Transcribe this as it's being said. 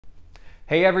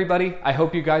Hey everybody, I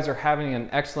hope you guys are having an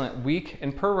excellent week,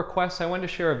 and per request I wanted to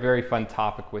share a very fun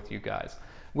topic with you guys,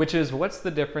 which is what's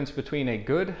the difference between a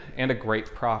good and a great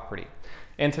property.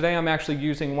 And today I'm actually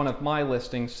using one of my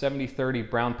listings, 7030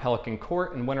 Brown Pelican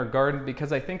Court in Winter Garden,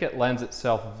 because I think it lends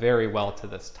itself very well to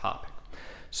this topic.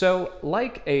 So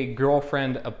like a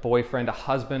girlfriend, a boyfriend, a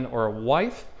husband, or a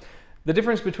wife, the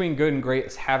difference between good and great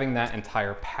is having that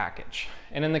entire package.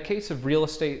 And in the case of real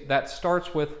estate, that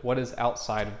starts with what is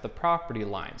outside of the property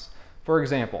lines. For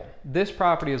example, this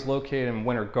property is located in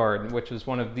Winter Garden, which is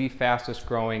one of the fastest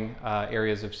growing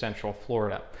areas of Central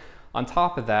Florida. On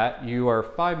top of that, you are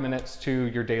 5 minutes to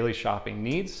your daily shopping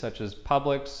needs, such as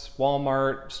Publix,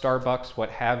 Walmart, Starbucks, what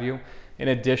have you. In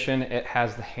addition, it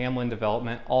has the Hamlin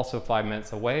development, also 5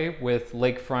 minutes away, with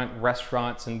lakefront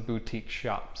restaurants and boutique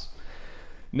shops.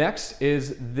 Next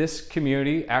is this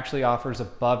community actually offers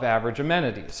above average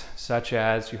amenities, such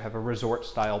as you have a resort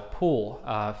style pool,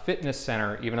 a fitness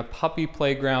center, even a puppy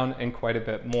playground, and quite a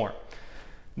bit more.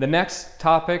 The next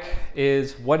topic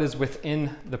is what is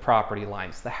within the property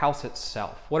lines, the house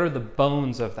itself. What are the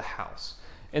bones of the house?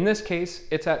 In this case,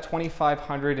 it's at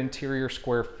 2,500 interior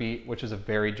square feet, which is a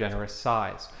very generous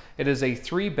size. It is a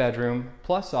 3-bedroom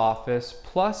plus office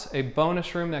plus a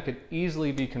bonus room that could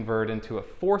easily be converted into a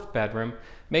 4th bedroom,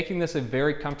 making this a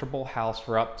very comfortable house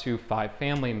for up to 5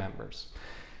 family members.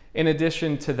 In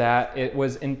addition to that, it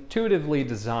was intuitively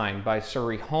designed by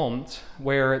Surrey Homes,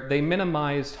 where they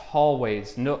minimized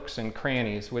hallways, nooks, and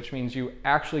crannies, which means you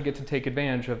actually get to take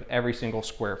advantage of every single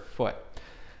square foot.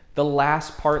 The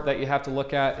last part that you have to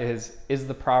look at is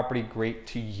the property great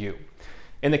to you?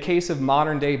 In the case of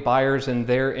modern day buyers and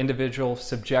their individual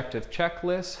subjective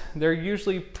checklists, they're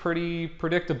usually pretty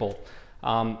predictable.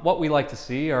 What we like to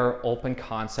see are open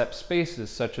concept spaces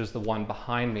such as the one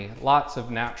behind me, lots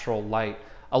of natural light,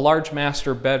 a large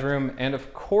master bedroom, and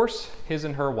of course his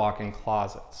and her walk-in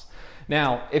closets.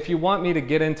 Now, if you want me to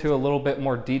get into a little bit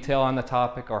more detail on the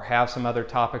topic or have some other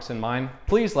topics in mind,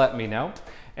 please let me know.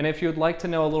 And if you'd like to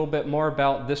know a little bit more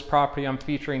about this property I'm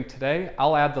featuring today,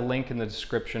 I'll add the link in the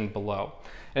description below.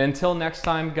 And until next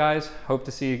time, guys, hope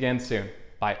to see you again soon.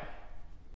 Bye.